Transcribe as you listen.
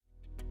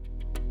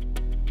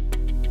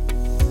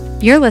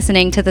You're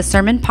listening to the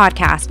Sermon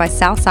Podcast by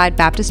Southside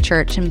Baptist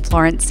Church in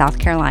Florence, South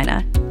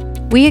Carolina.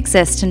 We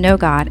exist to know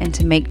God and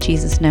to make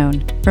Jesus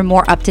known. For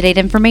more up-to-date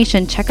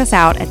information, check us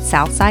out at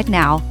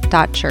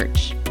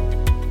southsidenow.church.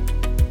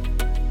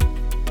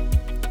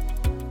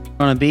 We're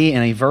going to be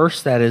in a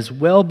verse that is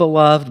well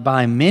beloved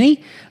by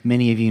many.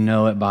 Many of you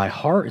know it by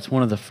heart. It's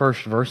one of the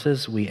first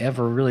verses we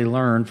ever really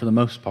learned for the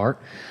most part,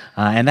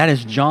 and that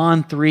is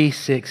John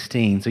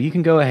 3:16. So you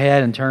can go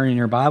ahead and turn in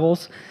your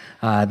Bibles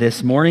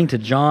this morning to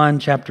John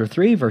chapter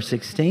 3, verse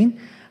 16.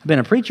 I've been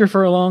a preacher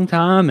for a long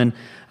time, and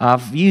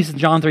I've used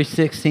John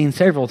 3:16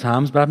 several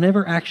times, but I've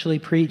never actually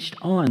preached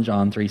on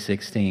John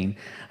 3:16.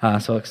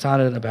 So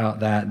excited about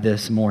that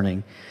this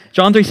morning.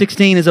 John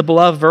 3:16 is a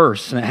beloved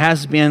verse, and it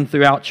has been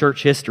throughout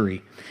church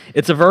history.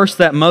 It's a verse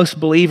that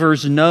most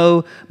believers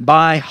know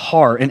by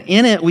heart, and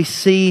in it we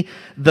see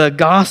the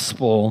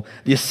gospel,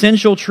 the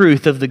essential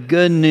truth of the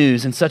good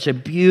news in such a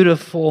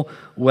beautiful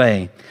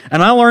way.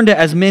 And I learned it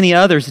as many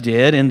others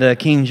did in the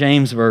King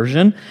James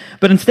Version,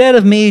 but instead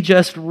of me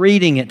just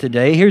reading it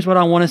today, here's what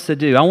I want us to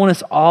do. I want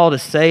us all to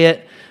say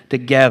it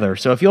together.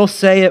 So if you'll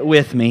say it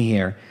with me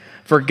here.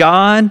 For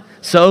God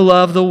so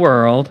loved the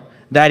world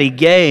that He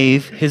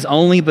gave His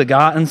only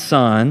begotten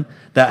Son,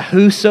 that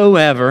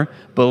whosoever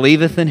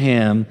believeth in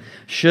Him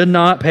should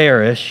not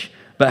perish,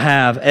 but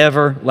have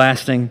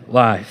everlasting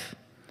life.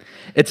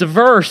 It's a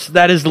verse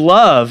that is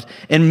loved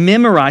and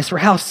memorized for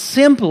how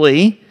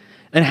simply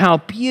and how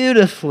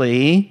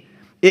beautifully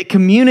it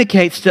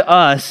communicates to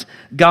us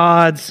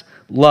God's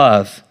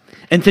love.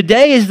 And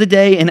today is the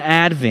day in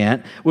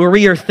Advent where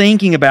we are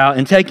thinking about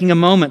and taking a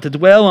moment to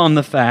dwell on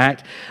the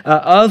fact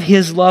of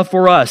His love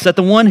for us, that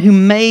the one who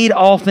made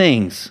all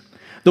things,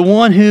 the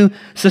one who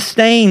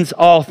sustains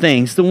all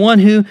things, the one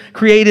who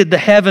created the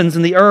heavens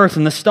and the earth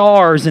and the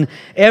stars and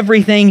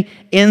everything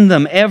in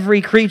them,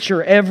 every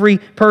creature, every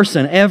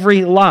person,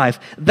 every life,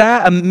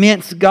 that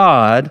immense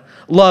God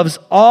loves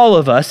all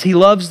of us. He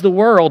loves the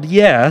world,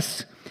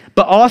 yes,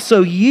 but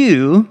also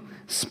you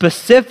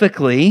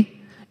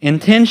specifically,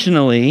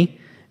 intentionally,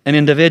 and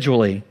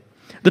individually.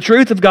 The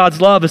truth of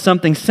God's love is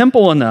something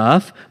simple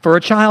enough for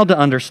a child to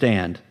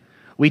understand.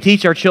 We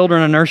teach our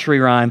children a nursery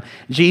rhyme,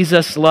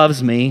 Jesus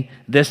loves me,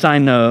 this I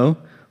know,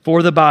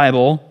 for the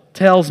Bible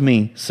tells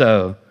me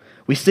so.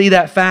 We see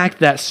that fact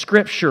that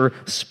Scripture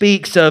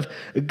speaks of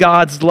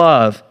God's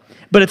love,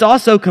 but it's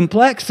also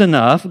complex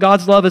enough,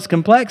 God's love is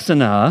complex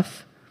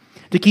enough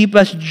to keep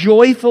us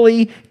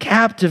joyfully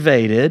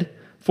captivated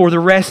for the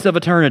rest of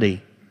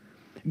eternity.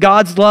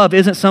 God's love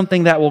isn't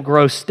something that will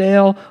grow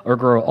stale or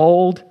grow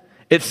old.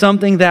 It's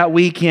something that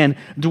we can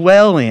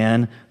dwell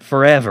in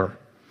forever.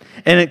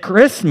 And at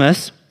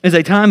Christmas is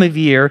a time of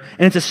year,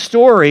 and it's a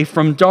story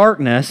from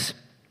darkness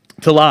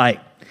to light.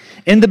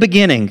 In the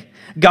beginning,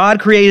 God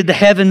created the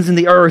heavens and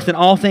the earth and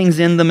all things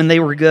in them, and they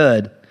were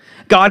good.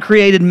 God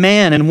created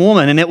man and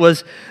woman, and it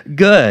was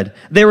good.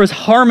 There was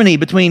harmony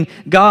between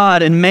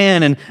God and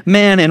man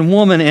and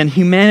woman and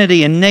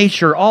humanity and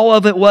nature. All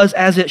of it was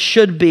as it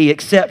should be,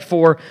 except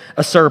for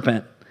a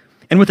serpent.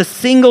 And with a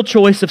single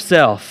choice of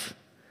self,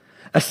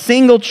 a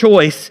single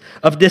choice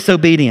of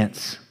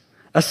disobedience,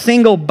 a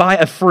single bite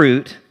of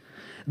fruit,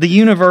 the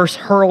universe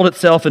hurled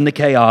itself into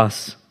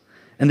chaos,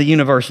 and the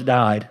universe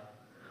died.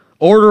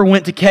 Order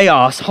went to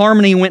chaos,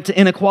 harmony went to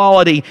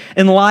inequality,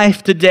 and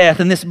life to death.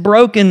 And this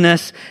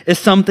brokenness is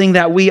something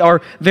that we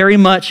are very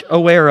much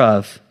aware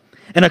of.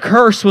 And a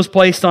curse was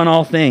placed on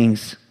all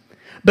things.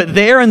 But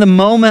there in the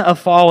moment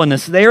of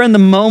fallenness, there in the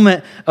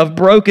moment of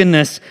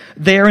brokenness,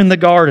 there in the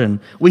garden,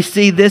 we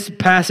see this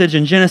passage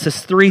in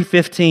Genesis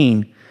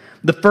 3:15,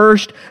 the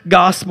first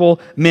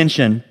gospel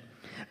mention.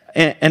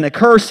 And a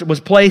curse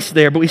was placed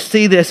there, but we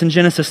see this in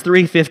Genesis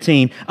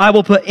 3:15. I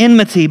will put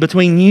enmity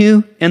between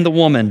you and the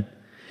woman,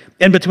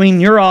 and between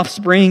your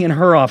offspring and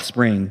her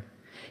offspring.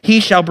 He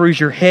shall bruise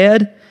your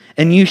head,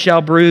 and you shall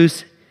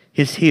bruise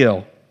his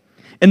heel.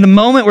 In the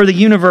moment where the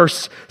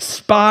universe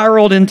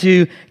spiraled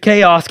into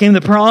chaos came the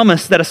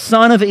promise that a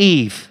son of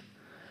Eve,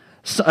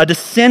 a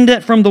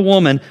descendant from the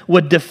woman,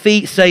 would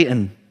defeat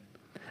Satan.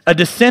 A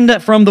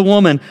descendant from the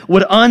woman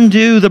would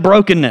undo the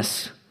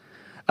brokenness.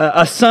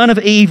 A son of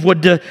Eve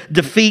would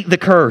defeat the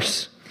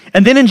curse.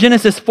 And then in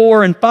Genesis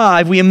 4 and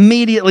 5, we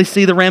immediately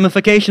see the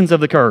ramifications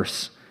of the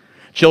curse.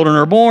 Children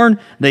are born,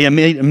 they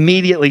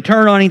immediately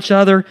turn on each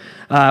other.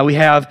 We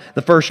have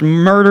the first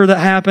murder that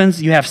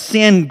happens. You have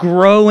sin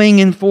growing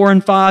in 4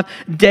 and 5.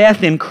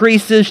 Death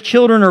increases.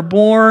 Children are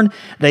born,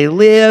 they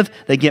live,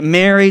 they get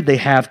married, they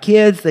have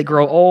kids, they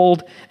grow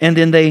old, and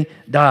then they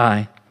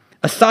die.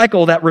 A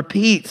cycle that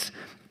repeats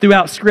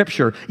throughout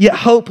Scripture. Yet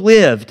hope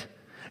lived.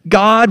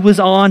 God was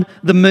on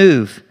the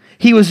move.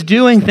 He was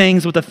doing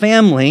things with a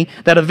family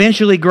that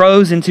eventually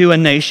grows into a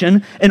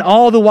nation, and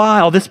all the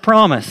while, this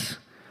promise,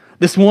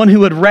 this one who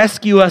would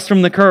rescue us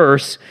from the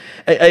curse,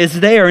 is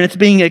there, and it's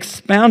being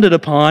expounded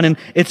upon, and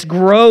it's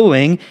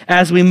growing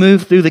as we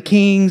move through the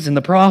kings and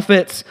the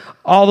prophets,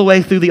 all the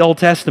way through the Old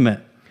Testament.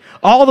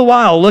 All the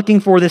while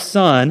looking for this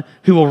son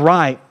who will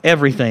right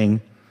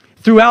everything.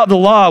 Throughout the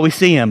law, we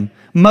see him.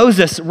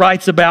 Moses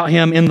writes about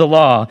him in the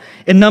law.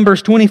 In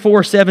Numbers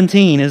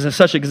 24:17 is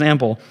such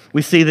example.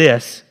 We see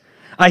this.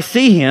 I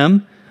see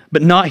him,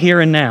 but not here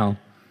and now.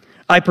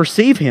 I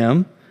perceive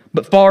him,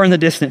 but far in the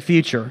distant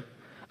future.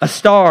 A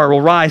star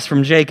will rise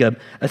from Jacob.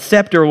 A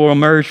scepter will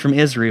emerge from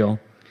Israel.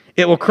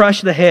 It will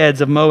crush the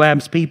heads of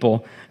Moab's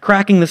people,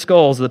 cracking the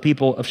skulls of the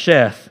people of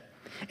Sheth.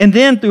 And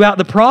then throughout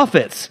the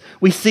prophets,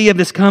 we see of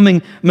this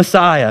coming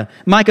Messiah.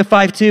 Micah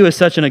 5:2 is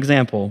such an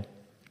example.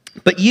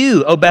 But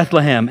you, O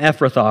Bethlehem,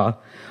 Ephrathah,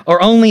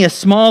 are only a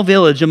small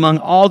village among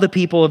all the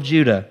people of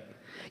Judah.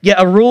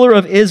 Yet a ruler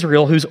of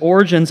Israel, whose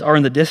origins are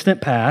in the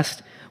distant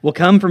past, will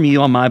come from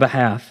you on my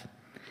behalf.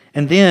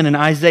 And then in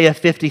Isaiah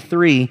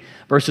 53,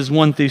 verses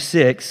 1 through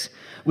 6,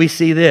 we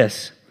see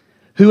this.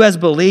 Who has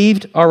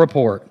believed our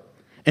report?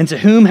 And to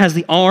whom has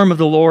the arm of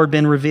the Lord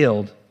been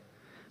revealed?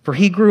 For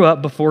he grew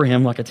up before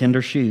him like a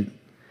tender shoot,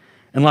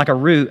 and like a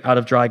root out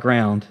of dry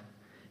ground.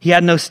 He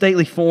had no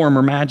stately form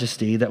or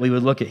majesty that we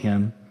would look at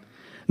him,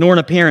 nor an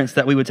appearance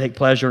that we would take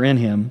pleasure in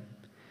him.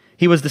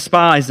 He was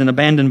despised and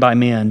abandoned by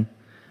men,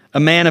 a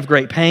man of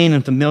great pain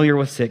and familiar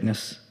with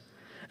sickness,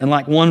 and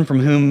like one from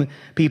whom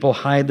people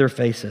hide their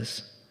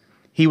faces.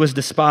 He was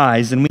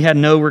despised, and we had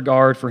no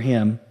regard for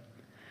him.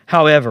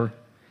 However,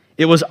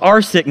 it was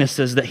our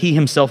sicknesses that he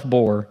himself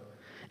bore,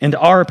 and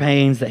our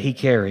pains that he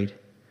carried.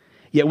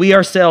 Yet we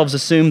ourselves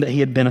assumed that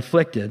he had been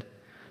afflicted,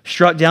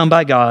 struck down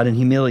by God, and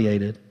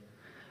humiliated.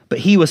 But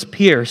he was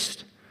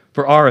pierced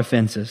for our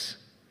offenses.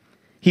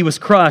 He was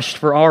crushed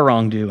for our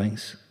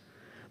wrongdoings.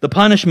 The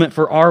punishment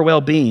for our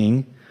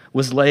well-being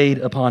was laid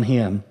upon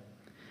him,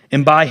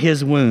 and by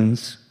his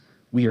wounds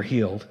we are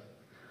healed.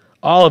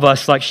 All of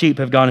us, like sheep,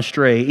 have gone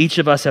astray. Each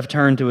of us have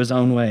turned to his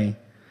own way.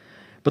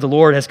 But the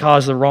Lord has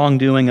caused the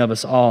wrongdoing of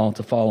us all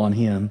to fall on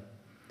him.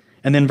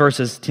 And then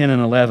verses 10 and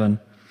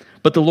 11.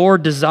 But the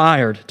Lord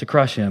desired to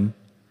crush him,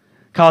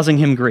 causing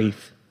him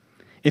grief.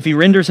 If he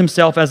renders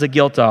himself as a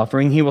guilt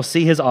offering, he will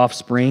see his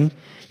offspring.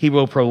 He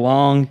will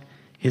prolong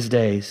his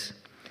days.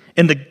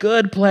 And the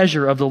good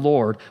pleasure of the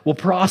Lord will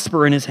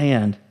prosper in his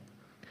hand.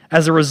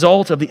 As a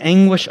result of the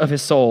anguish of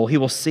his soul, he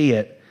will see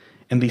it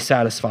and be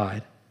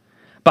satisfied.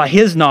 By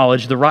his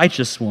knowledge, the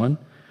righteous one,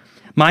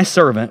 my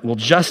servant, will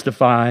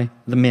justify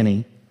the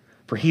many,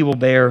 for he will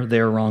bear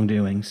their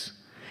wrongdoings.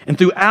 And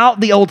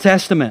throughout the Old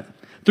Testament,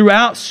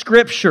 throughout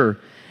Scripture,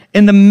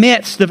 in the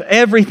midst of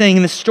everything,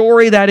 in the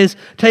story that is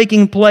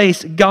taking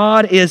place,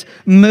 God is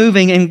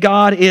moving and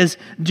God is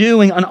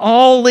doing, and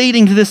all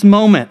leading to this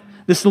moment,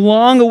 this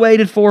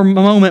long-awaited for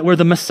moment where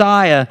the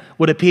Messiah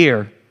would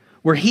appear,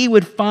 where he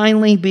would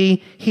finally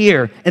be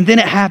here. And then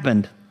it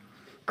happened.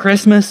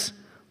 Christmas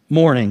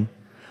morning.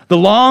 The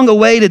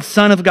long-awaited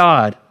Son of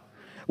God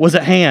was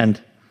at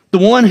hand. The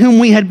one whom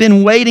we had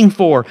been waiting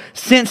for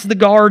since the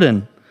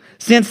garden,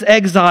 since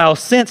exile,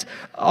 since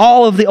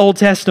all of the Old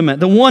Testament.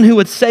 The one who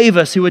would save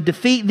us, who would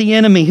defeat the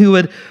enemy, who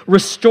would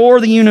restore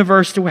the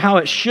universe to how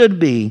it should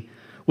be,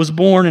 was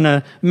born in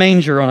a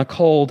manger on a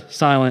cold,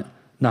 silent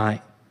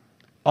night.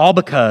 All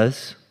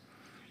because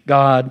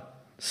God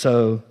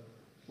so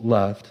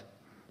loved.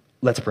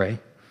 Let's pray.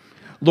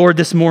 Lord,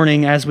 this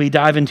morning as we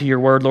dive into your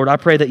word, Lord, I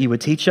pray that you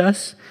would teach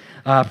us.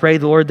 I pray,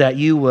 Lord, that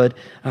you would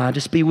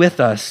just be with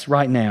us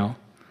right now.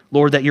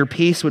 Lord, that your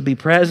peace would be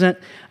present,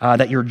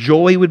 that your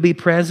joy would be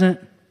present,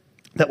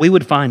 that we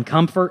would find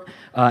comfort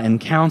and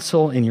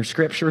counsel in your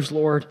scriptures,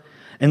 Lord.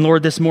 And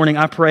Lord, this morning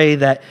I pray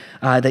that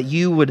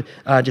you would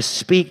just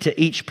speak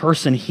to each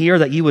person here,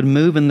 that you would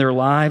move in their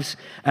lives,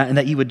 and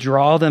that you would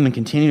draw them and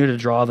continue to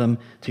draw them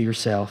to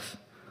yourself.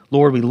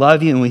 Lord, we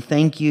love you and we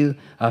thank you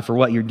for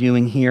what you're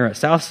doing here at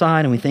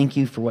Southside, and we thank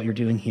you for what you're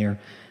doing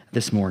here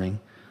this morning.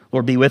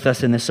 Lord, be with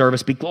us in this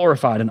service. Be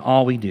glorified in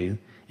all we do.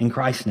 In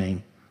Christ's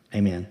name,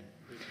 amen.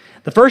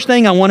 The first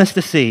thing I want us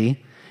to see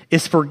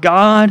is for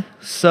God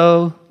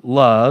so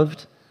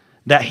loved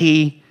that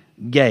he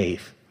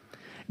gave.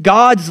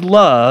 God's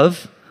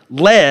love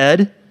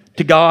led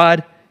to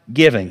God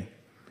giving.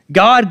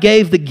 God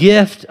gave the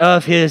gift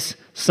of his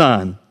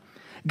Son.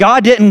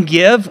 God didn't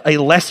give a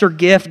lesser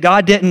gift.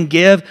 God didn't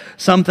give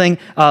something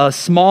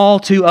small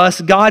to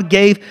us. God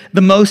gave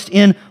the most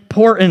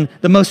important,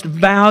 the most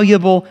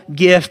valuable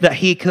gift that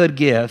he could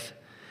give,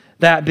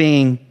 that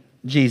being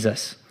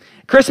Jesus.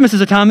 Christmas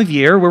is a time of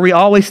year where we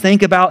always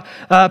think about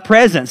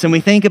presents, and we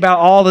think about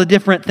all the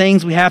different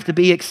things we have to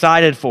be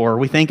excited for.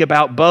 We think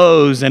about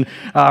bows and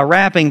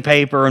wrapping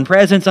paper and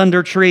presents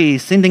under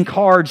trees, sending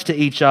cards to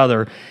each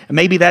other. And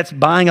maybe that's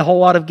buying a whole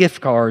lot of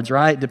gift cards,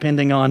 right?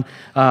 Depending on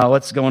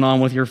what's going on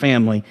with your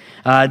family.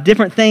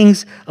 Different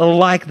things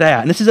like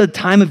that. And this is a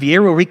time of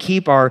year where we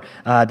keep our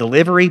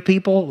delivery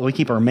people, we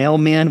keep our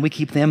mailmen, we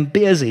keep them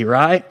busy,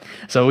 right?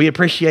 So we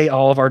appreciate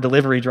all of our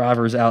delivery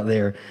drivers out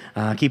there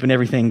keeping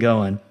everything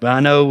going.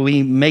 But I know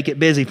we make it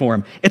busy for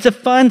them. It's a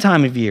fun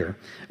time of year.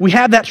 We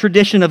have that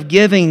tradition of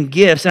giving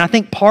gifts, and I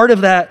think part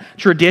of that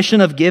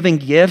tradition of giving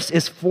gifts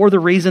is for the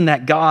reason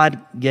that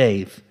God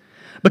gave.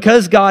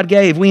 Because God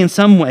gave, we in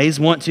some ways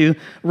want to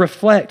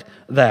reflect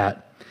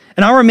that.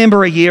 And I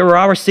remember a year where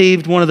I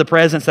received one of the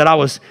presents that I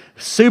was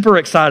super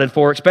excited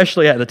for,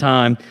 especially at the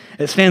time.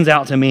 It stands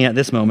out to me at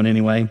this moment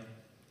anyway.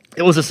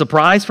 It was a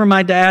surprise from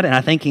my dad, and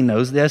I think he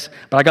knows this,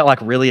 but I got like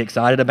really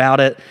excited about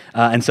it.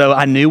 And so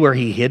I knew where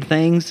he hid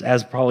things,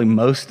 as probably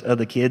most of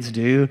the kids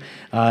do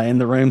in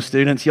the room.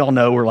 Students, y'all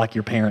know where like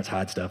your parents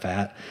hide stuff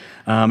at.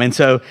 And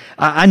so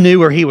I knew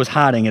where he was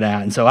hiding it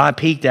at. And so I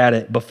peeked at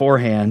it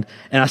beforehand,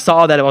 and I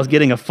saw that I was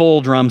getting a full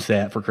drum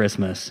set for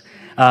Christmas.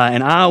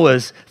 And I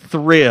was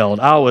thrilled.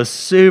 I was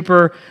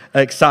super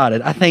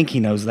excited. I think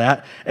he knows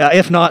that.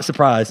 If not,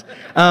 surprise.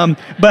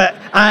 But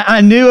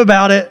I knew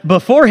about it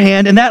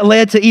beforehand, and that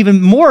led to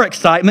even more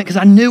excitement because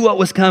I knew what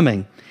was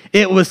coming.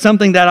 It was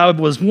something that I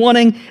was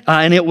wanting,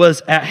 and it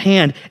was at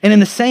hand. And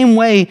in the same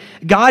way,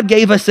 God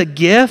gave us a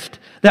gift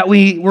that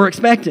we were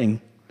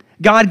expecting.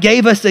 God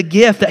gave us a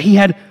gift that he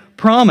had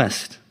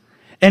promised.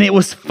 And it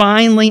was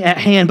finally at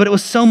hand, but it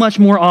was so much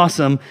more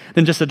awesome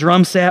than just a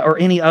drum set or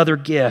any other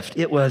gift.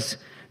 It was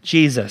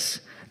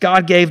Jesus.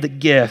 God gave the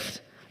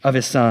gift of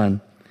his son.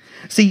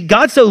 See,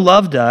 God so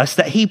loved us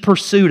that he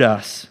pursued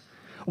us.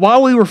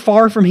 While we were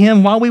far from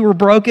him, while we were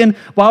broken,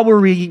 while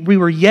we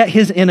were yet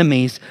his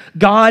enemies,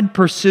 God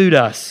pursued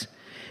us.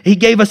 He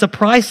gave us a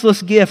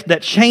priceless gift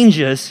that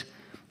changes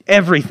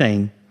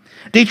everything.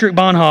 Dietrich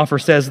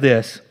Bonhoeffer says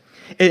this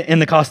in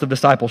The Cost of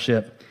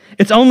Discipleship.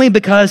 It's only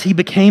because he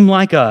became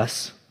like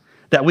us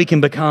that we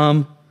can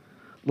become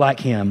like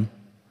him.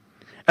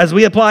 As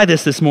we apply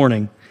this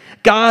morning,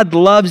 God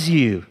loves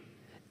you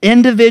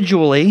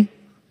individually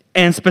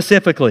and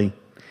specifically.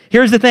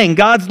 Here's the thing,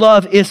 God's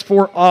love is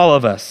for all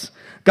of us.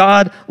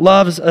 God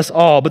loves us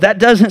all, but that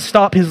doesn't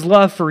stop his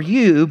love for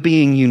you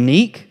being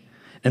unique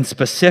and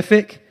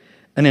specific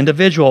and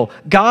individual.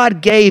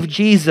 God gave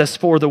Jesus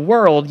for the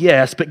world,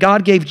 yes, but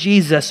God gave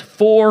Jesus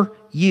for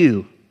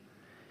you.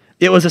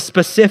 It was a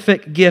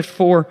specific gift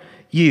for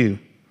you.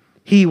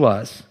 He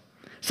was.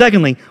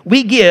 Secondly,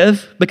 we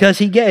give because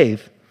he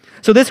gave.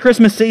 So this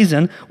Christmas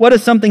season, what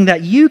is something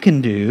that you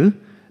can do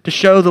to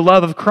show the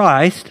love of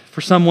Christ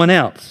for someone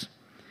else?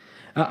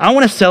 I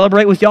want to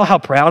celebrate with y'all how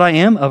proud I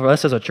am of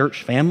us as a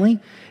church family.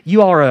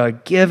 You are a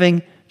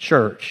giving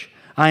church.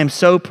 I am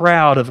so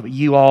proud of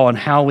you all and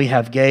how we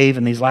have gave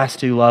in these last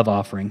two love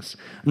offerings.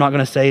 I'm not going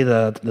to say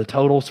the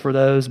totals for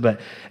those, but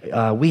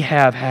we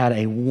have had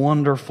a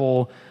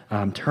wonderful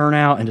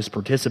turnout and just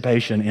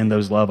participation in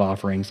those love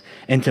offerings.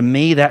 And to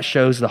me, that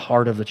shows the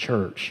heart of the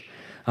church,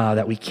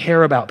 that we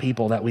care about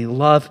people, that we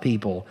love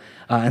people.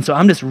 And so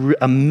I'm just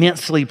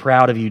immensely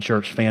proud of you,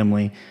 church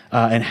family,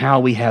 and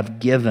how we have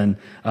given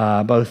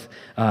both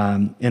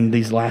in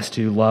these last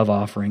two love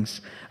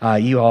offerings.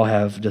 You all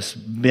have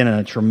just been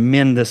a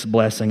tremendous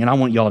blessing, and I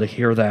want you all to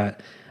hear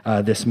that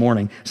this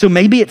morning. So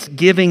maybe it's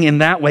giving in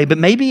that way, but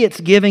maybe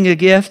it's giving a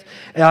gift,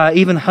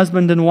 even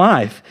husband and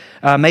wife.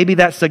 Maybe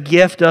that's a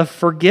gift of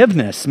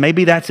forgiveness.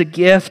 Maybe that's a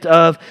gift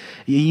of,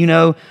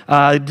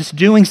 just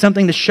doing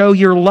something to show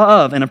your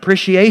love and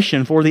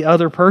appreciation for the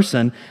other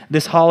person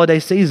this holiday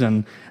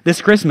season,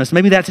 this Christmas.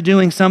 Maybe that's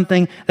doing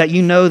something that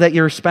you know that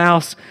your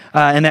spouse,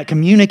 and that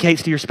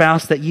communicates to your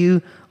spouse that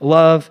you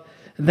love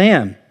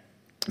them.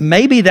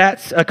 Maybe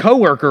that's a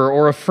coworker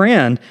or a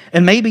friend,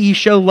 and maybe you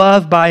show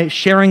love by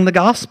sharing the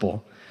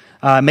gospel.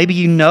 Maybe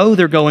you know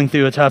they're going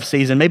through a tough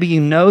season. Maybe you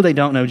know they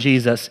don't know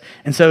Jesus.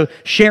 And so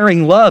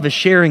sharing love is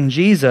sharing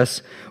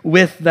Jesus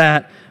with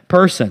that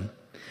person.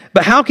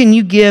 But how can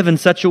you give in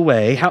such a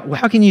way,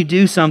 how can you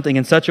do something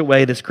in such a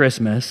way this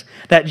Christmas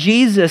that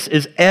Jesus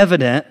is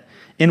evident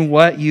in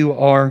what you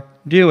are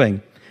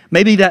doing?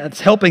 Maybe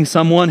that's helping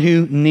someone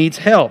who needs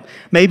help.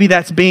 Maybe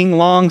that's being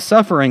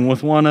long-suffering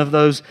with one of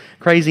those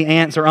crazy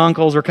aunts or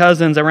uncles or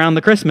cousins around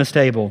the Christmas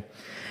table.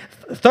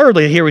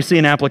 Thirdly, here we see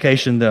an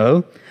application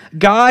though.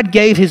 God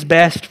gave his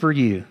best for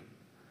you.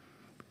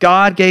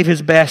 God gave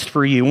his best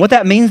for you. And what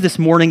that means this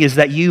morning is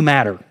that you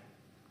matter.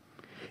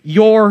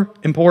 You're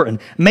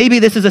important. Maybe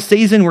this is a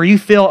season where you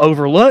feel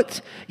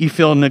overlooked, you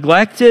feel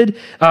neglected,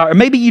 or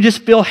maybe you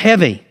just feel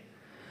heavy.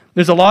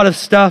 There's a lot of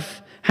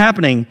stuff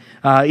happening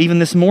even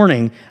this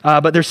morning,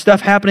 but there's stuff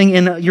happening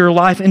in your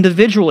life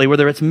individually,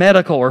 whether it's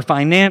medical or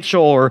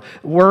financial or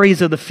worries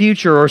of the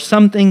future or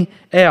something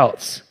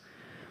else.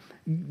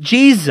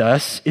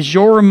 Jesus is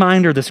your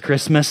reminder this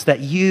Christmas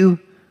that you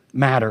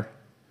matter.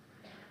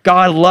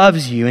 God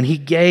loves you and he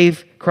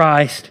gave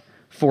Christ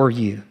for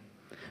you.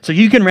 So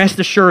you can rest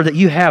assured that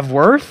you have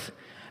worth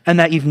and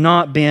that you've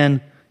not been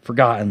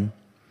forgotten.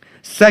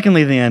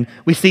 Secondly then,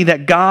 we see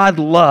that God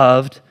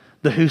loved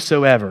the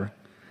whosoever.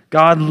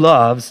 God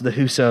loves the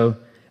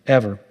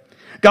whosoever.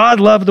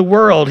 God loved the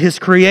world, his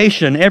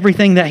creation,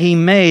 everything that he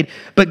made,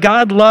 but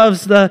God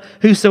loves the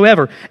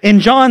whosoever. In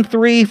John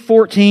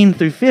 3:14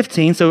 through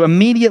 15, so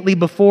immediately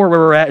before where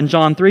we're at in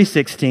John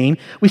 3:16,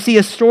 we see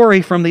a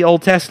story from the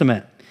Old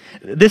Testament.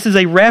 This is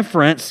a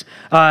reference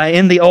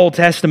in the Old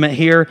Testament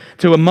here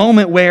to a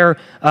moment where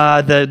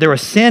there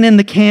was sin in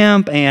the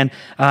camp, and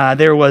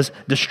there was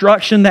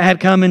destruction that had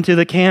come into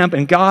the camp,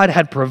 and God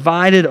had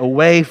provided a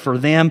way for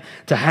them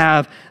to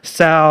have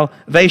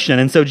salvation.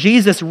 And so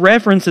Jesus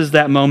references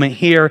that moment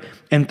here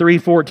in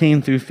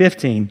 3:14 through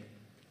 15.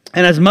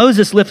 And as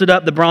Moses lifted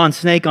up the bronze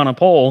snake on a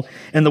pole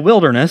in the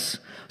wilderness,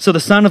 so the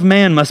Son of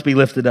Man must be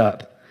lifted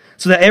up,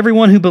 so that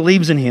everyone who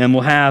believes in him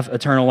will have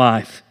eternal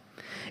life.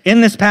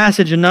 In this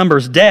passage in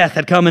Numbers, death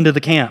had come into the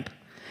camp,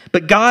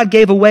 but God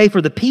gave a way for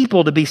the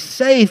people to be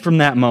saved from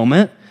that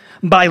moment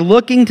by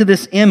looking to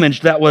this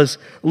image that was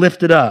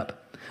lifted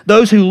up.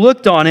 Those who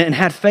looked on it and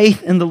had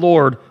faith in the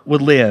Lord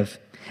would live.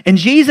 And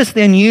Jesus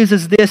then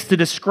uses this to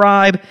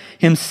describe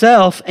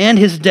himself and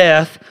his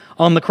death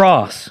on the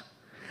cross.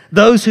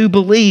 Those who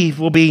believe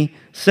will be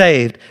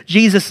saved.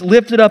 Jesus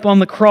lifted up on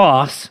the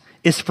cross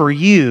is for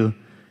you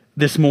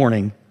this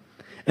morning.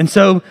 And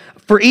so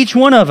for each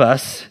one of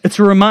us, it's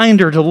a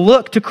reminder to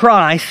look to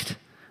Christ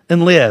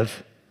and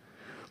live.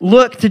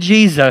 Look to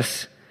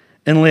Jesus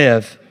and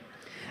live.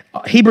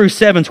 Hebrews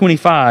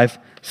 7:25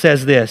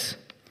 says this,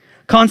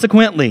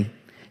 "Consequently,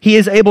 he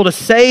is able to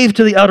save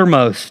to the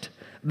uttermost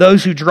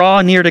those who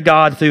draw near to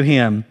God through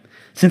him,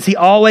 since he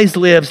always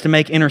lives to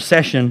make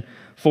intercession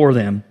for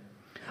them."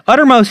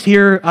 Uttermost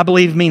here, I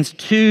believe, means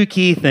two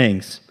key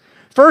things.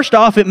 First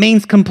off, it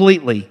means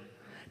completely,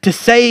 to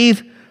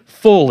save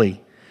fully.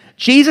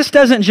 Jesus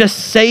doesn't just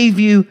save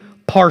you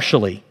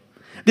partially.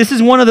 This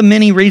is one of the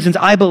many reasons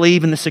I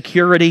believe in the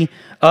security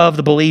of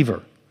the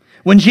believer.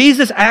 When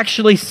Jesus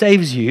actually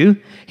saves you,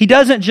 he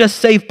doesn't just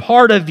save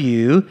part of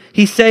you,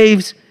 he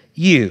saves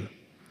you.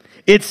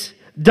 It's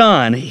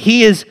done.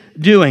 He is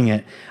doing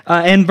it.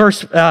 In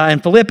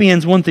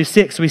Philippians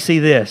 1-6, we see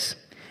this.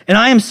 "And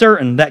I am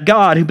certain that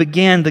God, who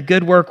began the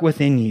good work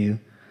within you,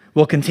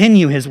 will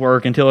continue his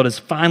work until it is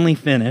finally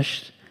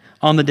finished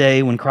on the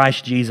day when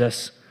Christ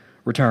Jesus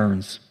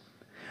returns."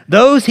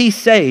 Those he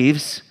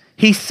saves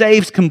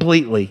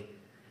completely,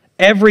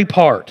 every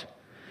part,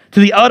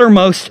 to the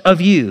uttermost of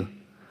you,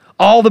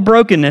 all the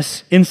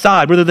brokenness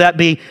inside, whether that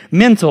be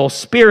mental,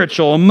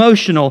 spiritual,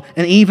 emotional,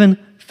 and even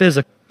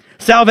physical.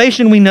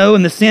 Salvation we know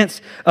in the sense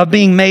of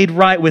being made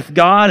right with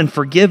God and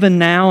forgiven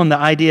now, and the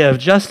idea of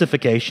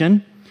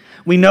justification.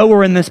 We know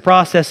we're in this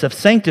process of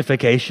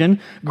sanctification,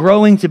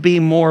 growing to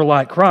be more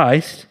like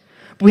Christ.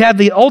 We have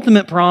the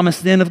ultimate promise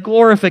then of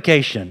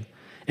glorification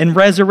and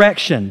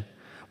resurrection,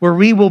 where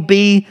we will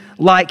be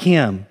like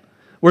him,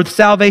 where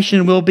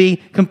salvation will be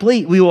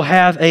complete. We will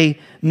have a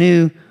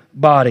new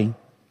body.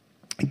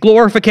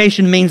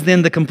 Glorification means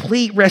then the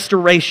complete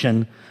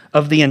restoration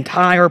of the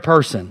entire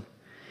person,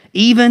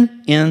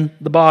 even in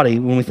the body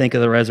when we think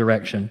of the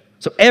resurrection.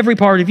 So every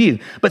part of you.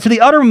 But to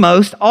the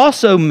uttermost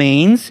also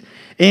means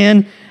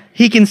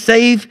he can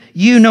save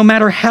you no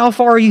matter how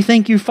far you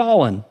think you've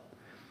fallen.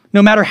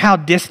 No matter how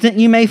distant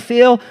you may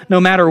feel, no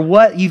matter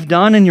what you've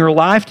done in your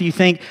life, do you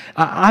think,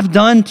 I've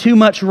done too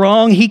much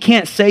wrong, he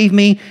can't save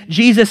me,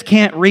 Jesus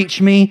can't reach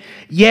me?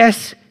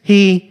 Yes,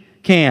 he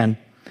can.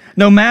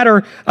 No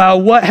matter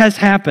what has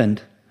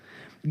happened,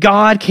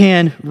 God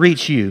can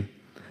reach you.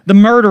 The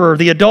murderer,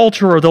 the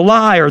adulterer, the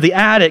liar, the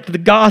addict, the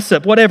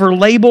gossip, whatever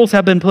labels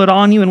have been put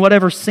on you and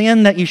whatever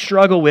sin that you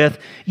struggle with,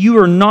 you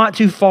are not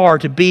too far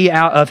to be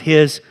out of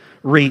his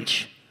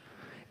reach.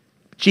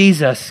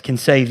 Jesus can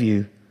save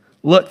you.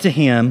 Look to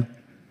him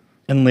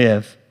and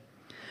live.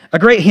 A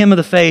great hymn of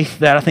the faith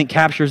that I think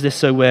captures this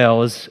so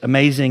well is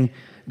Amazing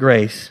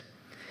Grace.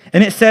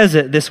 And it says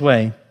it this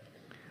way: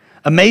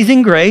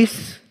 "Amazing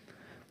grace,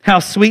 how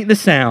sweet the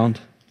sound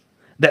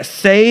that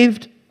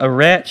saved a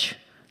wretch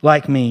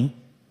like me.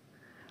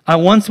 I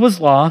once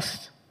was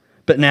lost,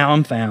 but now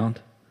I'm found,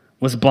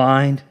 was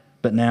blind,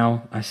 but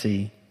now I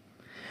see.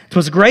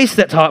 'Twas grace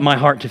that taught my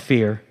heart to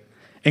fear,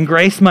 and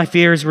grace my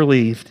fears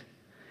relieved.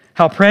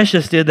 How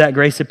precious did that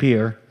grace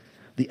appear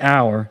the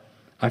hour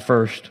I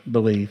first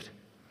believed."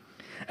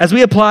 As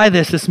we apply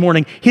this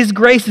morning, his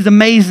grace is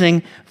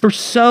amazing for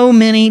so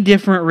many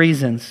different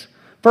reasons.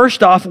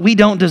 First off, we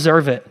don't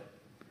deserve it.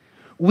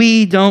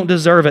 We don't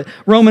deserve it.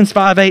 Romans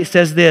 5:8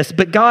 says this,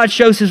 "But God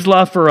shows his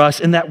love for us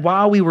in that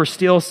while we were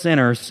still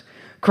sinners,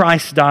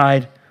 Christ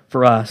died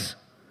for us."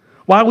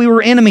 While we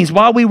were enemies,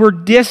 while we were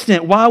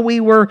distant, while we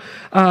were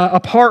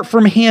apart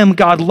from him,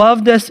 God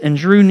loved us and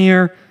drew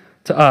near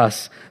to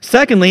us.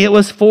 Secondly, it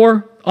was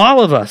for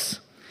all of us.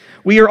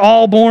 We are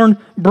all born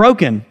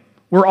broken.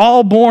 We're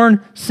all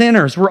born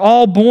sinners. We're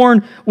all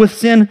born with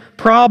sin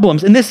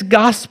problems. And this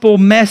gospel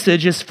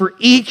message is for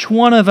each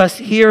one of us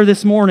here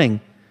this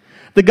morning.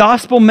 The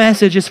gospel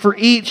message is for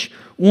each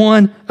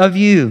one of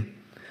you.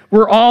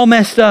 We're all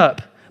messed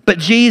up, but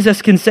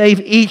Jesus can save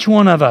each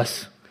one of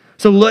us.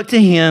 So look to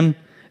him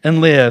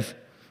and live.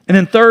 And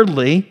then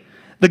thirdly,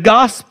 the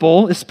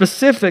gospel is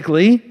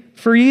specifically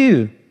for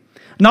you.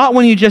 Not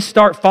when you just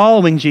start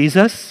following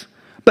Jesus,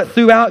 but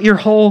throughout your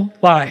whole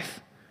life.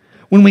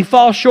 When we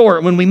fall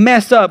short, when we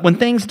mess up, when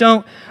things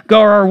don't go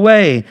our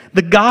way,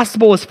 the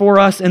gospel is for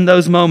us in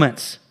those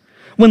moments.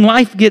 When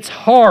life gets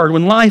hard,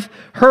 when life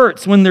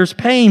hurts, when there's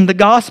pain, the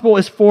gospel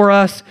is for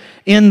us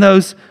in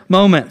those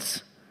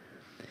moments.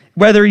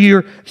 Whether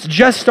you're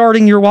just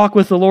starting your walk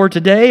with the Lord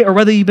today or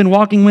whether you've been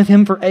walking with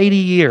Him for 80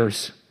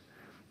 years,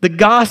 the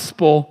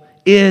gospel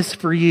is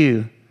for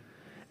you.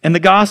 And the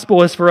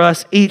gospel is for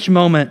us each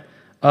moment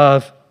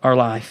of our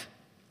life.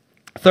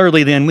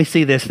 Thirdly, then, we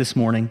see this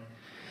morning.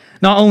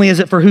 Not only is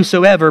it for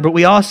whosoever, but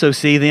we also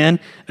see then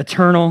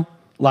eternal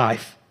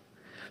life.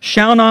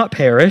 Shall not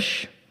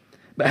perish,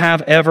 but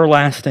have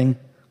everlasting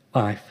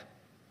life.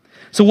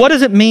 So what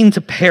does it mean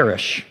to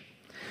perish?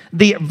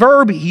 The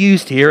verb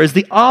used here is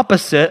the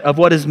opposite of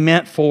what is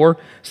meant for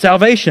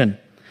salvation.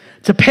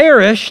 To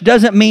perish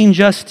doesn't mean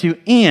just to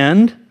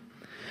end,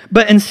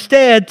 but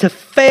instead to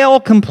fail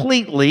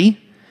completely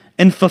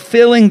in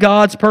fulfilling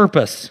God's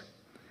purpose,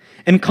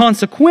 and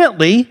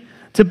consequently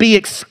to be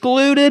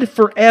excluded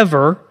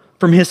forever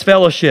from His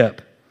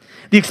fellowship.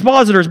 The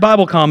Expositor's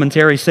Bible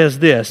commentary says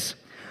this: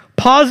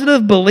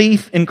 positive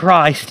belief in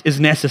Christ is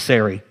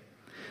necessary.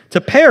 To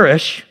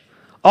perish,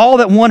 all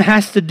that one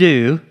has to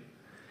do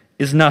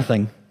is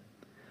nothing.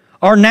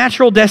 Our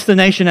natural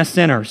destination as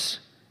sinners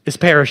is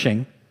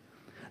perishing.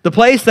 The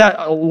place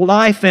that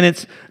life and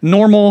its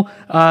normal,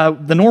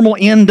 the normal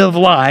end of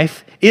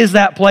life is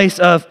that place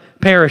of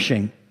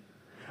perishing.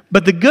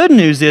 But the good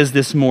news is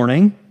this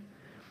morning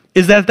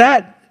is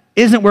that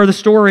isn't where the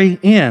story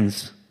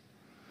ends.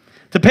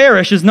 To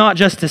perish is not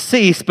just to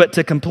cease, but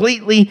to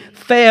completely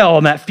fail,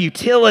 and that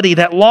futility,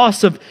 that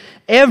loss of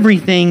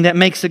everything that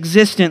makes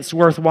existence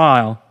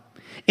worthwhile.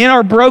 In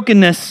our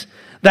brokenness,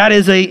 that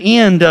is an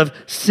end of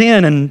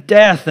sin and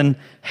death and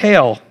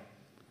hell.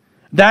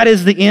 That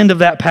is the end of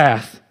that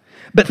path.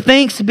 But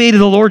thanks be to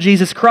the Lord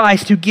Jesus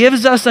Christ, who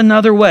gives us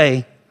another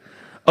way,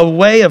 a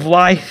way of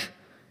life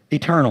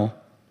eternal.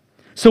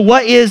 So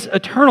what is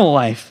eternal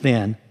life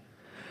then?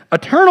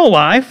 Eternal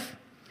life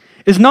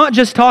is not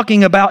just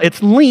talking about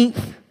its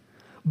length,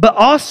 but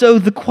also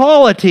the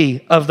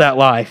quality of that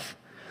life.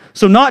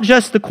 So not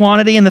just the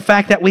quantity and the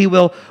fact that we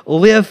will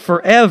live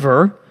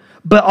forever,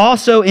 but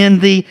also in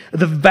the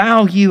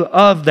value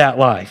of that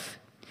life.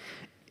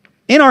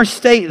 In our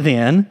state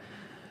then,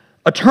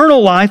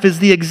 eternal life is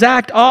the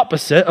exact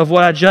opposite of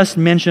what I just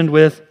mentioned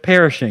with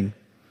perishing.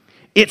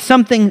 It's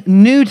something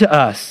new to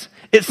us.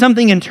 It's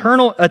something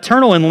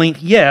eternal in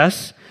length,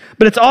 yes,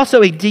 but it's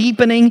also a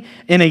deepening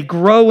and a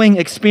growing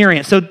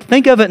experience. So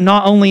think of it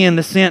not only in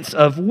the sense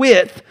of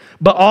width,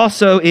 but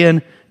also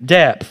in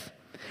depth.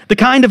 The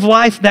kind of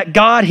life that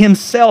God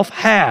Himself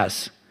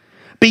has.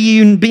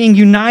 Being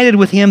united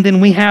with Him,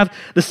 then we have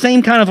the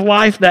same kind of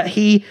life that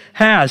He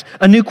has.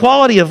 A new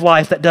quality of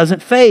life that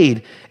doesn't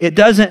fade. It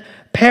doesn't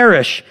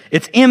perish.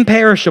 It's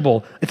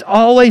imperishable. It's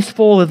always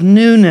full of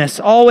newness,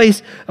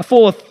 always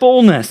full of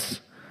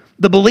fullness.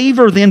 The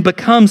believer then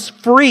becomes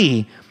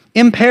free,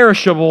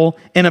 imperishable,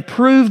 and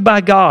approved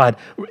by God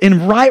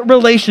in right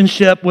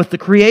relationship with the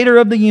Creator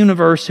of the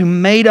universe who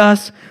made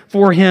us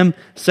for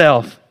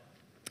Himself.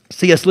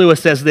 C.S.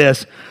 Lewis says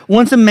this: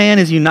 once a man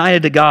is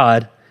united to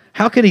God,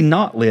 how could he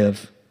not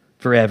live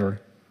forever?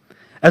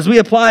 As we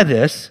apply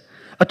this,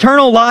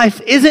 eternal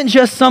life isn't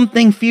just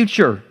something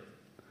future.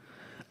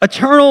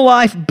 Eternal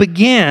life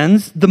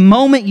begins the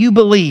moment you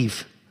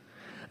believe.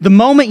 The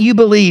moment you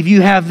believe,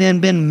 you have then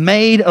been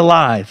made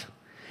alive.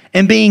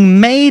 And being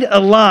made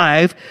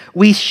alive,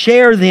 we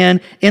share then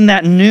in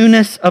that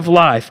newness of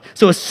life.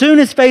 So as soon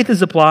as faith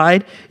is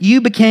applied, you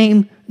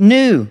became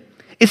new.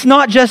 It's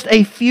not just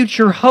a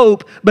future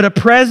hope, but a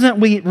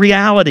present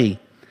reality.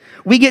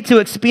 We get to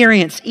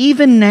experience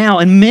even now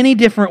in many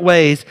different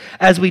ways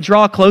as we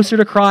draw closer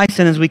to Christ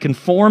and as we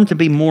conform to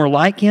be more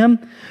like Him.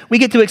 We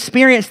get to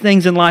experience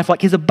things in life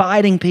like His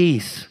abiding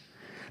peace.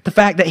 The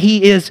fact that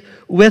He is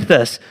with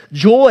us.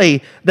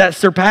 Joy that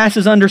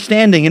surpasses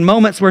understanding in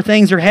moments where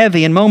things are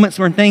heavy, in moments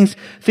when things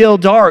feel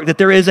dark, that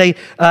there is a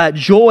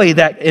joy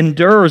that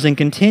endures and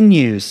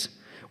continues.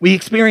 We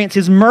experience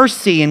His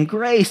mercy and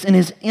grace and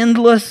His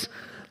endless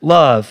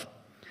love.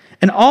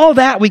 And all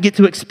that we get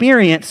to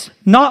experience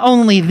not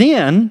only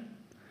then,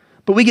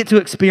 but we get to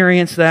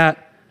experience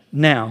that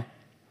now.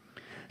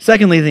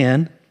 Secondly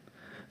then,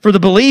 for the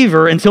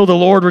believer until the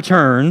Lord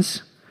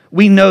returns,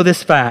 we know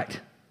this fact,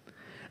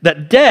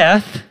 that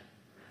death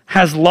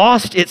has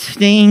lost its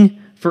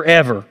sting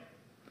forever.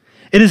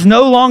 It is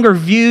no longer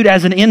viewed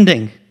as an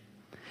ending.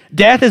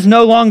 Death is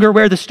no longer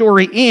where the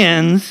story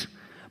ends,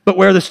 but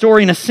where the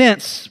story in a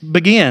sense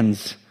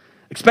begins,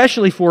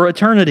 especially for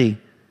eternity.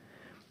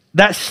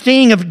 That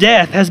sting of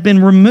death has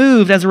been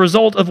removed as a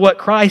result of what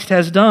Christ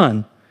has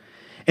done.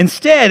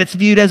 Instead, it's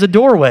viewed as a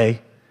doorway,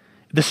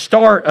 the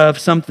start of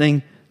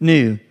something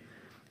new.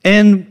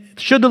 And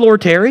should the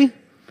Lord tarry,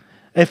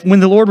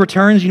 when the Lord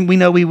returns, we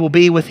know we will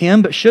be with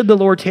Him, but should the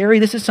Lord tarry,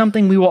 this is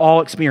something we will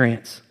all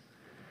experience.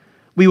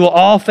 We will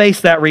all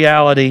face that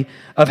reality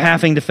of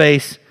having to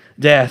face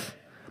death.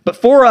 But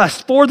for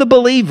us, for the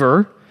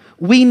believer,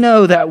 we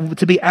know that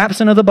to be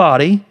absent of the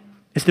body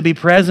is to be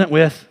present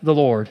with the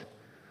Lord.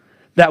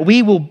 That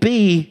we will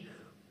be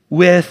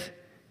with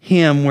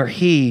Him where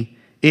He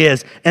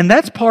is. And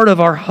that's part of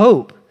our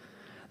hope.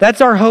 That's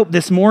our hope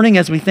this morning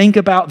as we think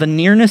about the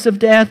nearness of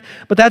death,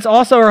 but that's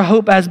also our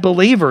hope as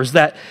believers,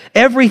 that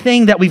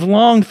everything that we've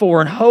longed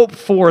for and hoped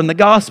for in the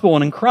gospel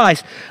and in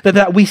Christ,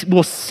 that we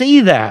will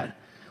see that.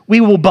 We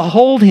will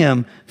behold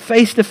him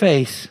face to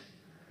face,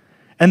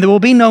 and there will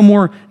be no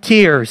more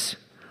tears.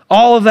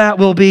 All of that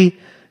will be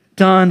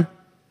done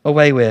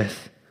away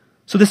with.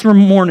 So this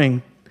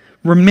morning,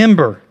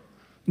 remember,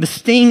 the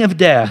sting of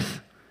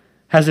death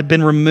has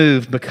been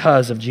removed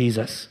because of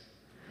Jesus.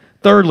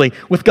 Thirdly,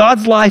 with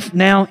God's life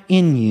now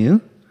in you,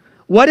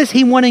 what is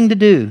he wanting to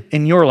do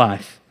in your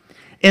life?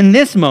 In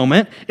this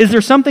moment, is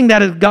there something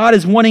that God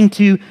is wanting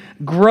to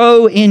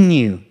grow in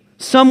you?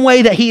 Some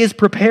way that he is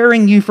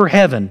preparing you for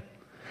heaven?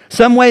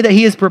 Some way that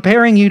he is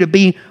preparing you to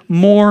be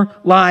more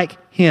like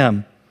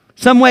him?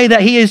 Some way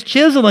that he is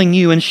chiseling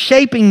you and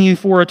shaping you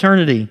for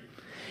eternity?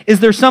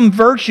 Is there some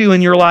virtue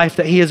in your life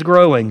that he is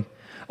growing?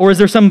 Or is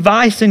there some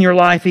vice in your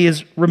life he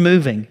is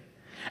removing?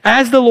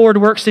 As the Lord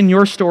works in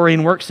your story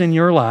and works in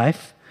your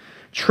life,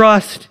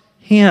 trust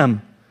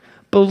him.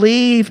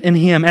 Believe in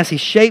him as he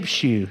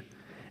shapes you.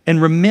 And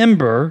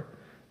remember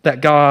that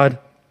God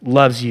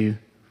loves you.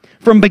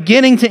 From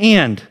beginning to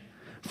end,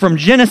 from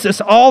Genesis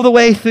all the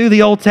way through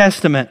the Old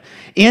Testament,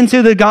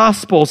 into the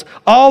Gospels,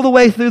 all the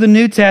way through the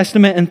New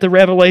Testament and the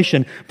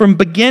Revelation, from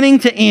beginning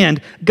to end,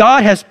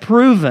 God has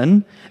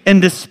proven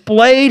and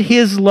displayed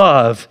his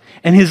love.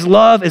 And his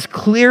love is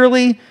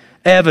clearly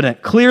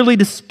evident, clearly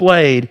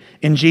displayed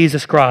in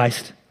Jesus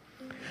Christ.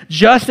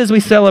 Just as we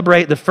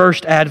celebrate the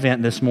first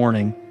Advent this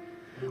morning,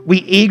 we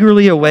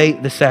eagerly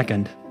await the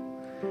second,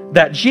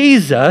 that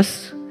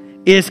Jesus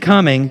is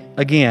coming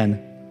again.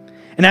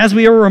 And as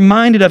we are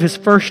reminded of his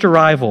first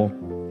arrival,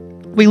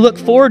 we look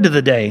forward to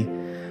the day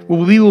where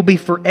we will be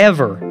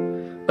forever,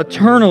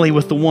 eternally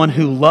with the one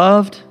who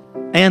loved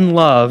and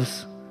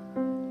loves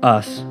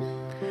us.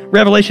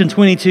 Revelation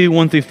 22,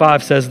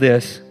 1-5 says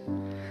this: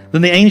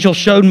 "Then the angel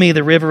showed me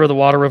the river of the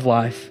water of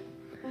life,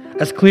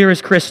 as clear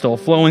as crystal,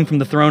 flowing from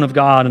the throne of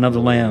God and of the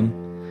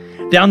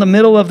Lamb, down the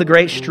middle of the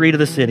great street of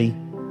the city.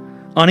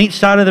 On each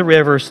side of the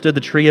river stood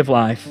the tree of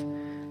life,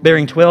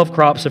 bearing 12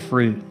 crops of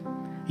fruit,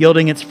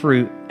 yielding its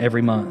fruit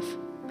every month.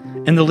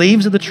 And the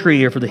leaves of the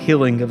tree are for the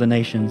healing of the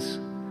nations.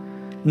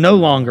 No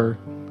longer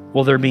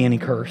will there be any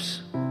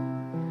curse.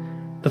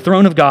 The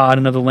throne of God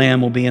and of the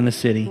Lamb will be in the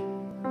city,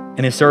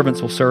 and his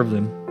servants will serve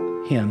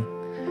him.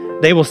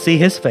 They will see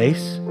his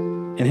face,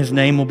 and his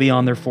name will be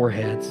on their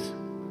foreheads.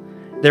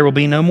 There will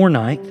be no more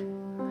night.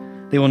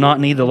 They will not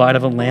need the light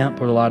of a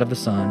lamp or the light of the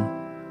sun,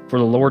 for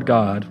the Lord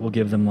God will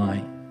give them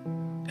light,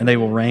 and they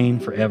will reign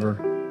forever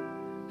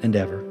and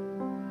ever."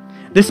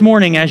 This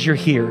morning, as you're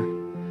here,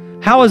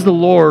 how is the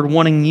Lord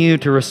wanting you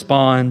to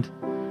respond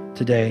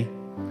today?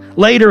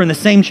 Later in the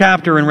same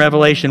chapter in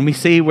Revelation, we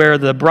see where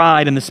the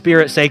bride and the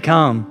Spirit say,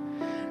 "Come.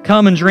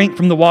 Come and drink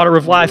from the water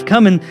of life.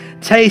 Come and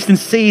taste and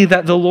see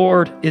that the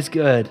Lord is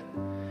good."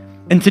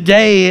 And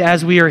today,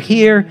 as we are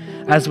here,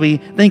 as we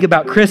think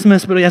about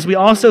Christmas, but as we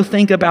also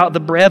think about the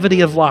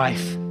brevity of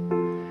life,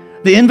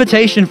 the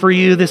invitation for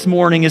you this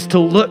morning is to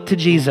look to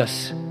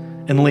Jesus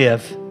and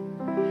live.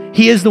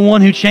 He is the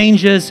one who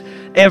changes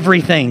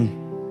everything.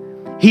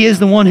 He is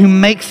the one who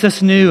makes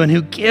us new and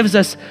who gives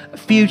us a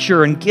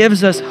future and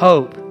gives us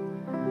hope.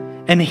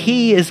 And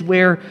he is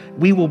where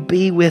we will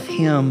be with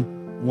him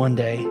one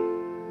day.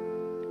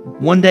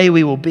 One day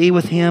we will be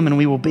with him, and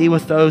we will be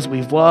with those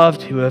we've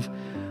loved who have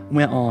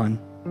went on.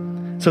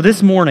 So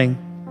this morning,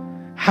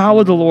 how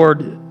would the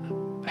Lord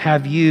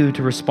have you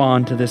to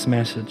respond to this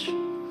message?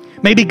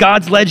 Maybe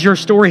God's led your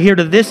story here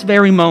to this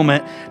very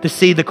moment to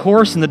see the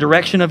course and the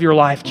direction of your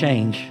life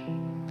change,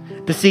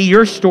 to see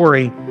your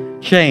story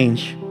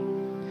change.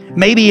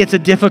 Maybe it's a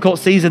difficult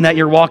season that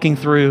you're walking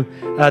through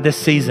this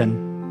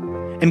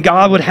season, and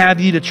God would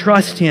have you to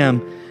trust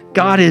him.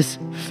 God is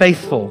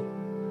faithful.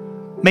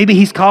 Maybe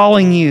he's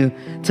calling you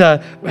to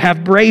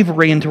have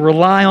bravery and to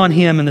rely on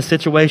him in the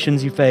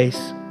situations you face.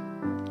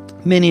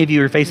 Many of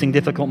you are facing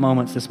difficult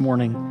moments this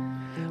morning,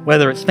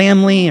 whether it's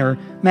family or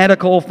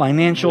medical,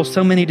 financial,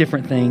 so many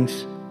different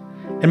things.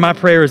 And my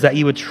prayer is that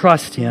you would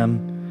trust him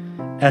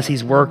as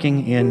he's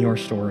working in your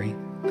story.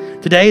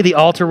 Today, the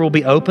altar will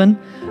be open,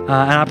 and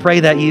I pray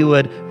that you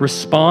would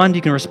respond.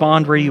 You can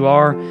respond where you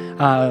are.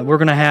 We're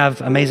going to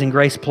have Amazing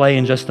Grace play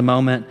in just a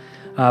moment,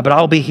 but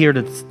I'll be here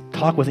to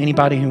talk with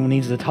anybody who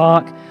needs to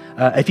talk.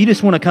 If you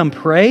just want to come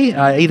pray,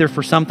 either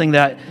for something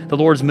that the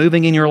Lord's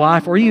moving in your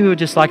life, or you would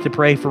just like to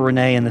pray for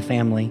Renee and the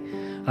family,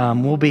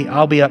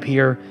 I'll be up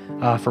here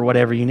for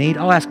whatever you need.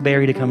 I'll ask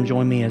Barry to come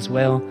join me as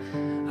well,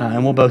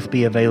 and we'll both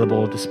be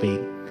available to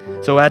speak.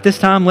 So at this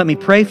time, let me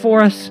pray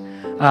for us,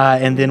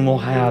 and then we'll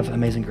have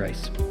Amazing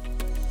Grace.